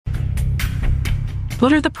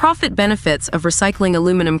What are the profit benefits of recycling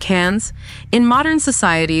aluminum cans? In modern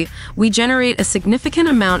society, we generate a significant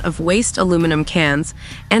amount of waste aluminum cans,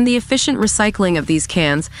 and the efficient recycling of these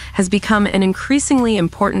cans has become an increasingly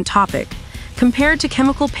important topic. Compared to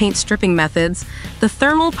chemical paint stripping methods, the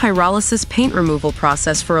thermal pyrolysis paint removal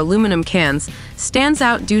process for aluminum cans stands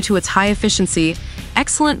out due to its high efficiency,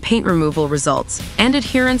 excellent paint removal results, and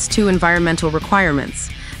adherence to environmental requirements.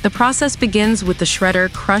 The process begins with the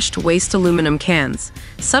shredder crushed waste aluminum cans.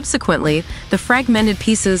 Subsequently, the fragmented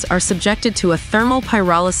pieces are subjected to a thermal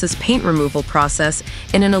pyrolysis paint removal process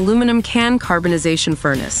in an aluminum can carbonization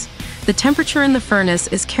furnace. The temperature in the furnace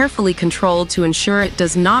is carefully controlled to ensure it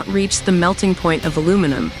does not reach the melting point of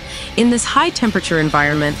aluminum. In this high-temperature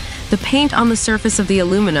environment, the paint on the surface of the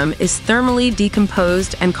aluminum is thermally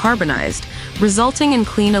decomposed and carbonized, resulting in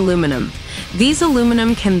clean aluminum. These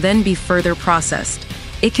aluminum can then be further processed.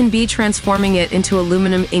 It can be transforming it into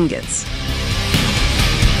aluminum ingots.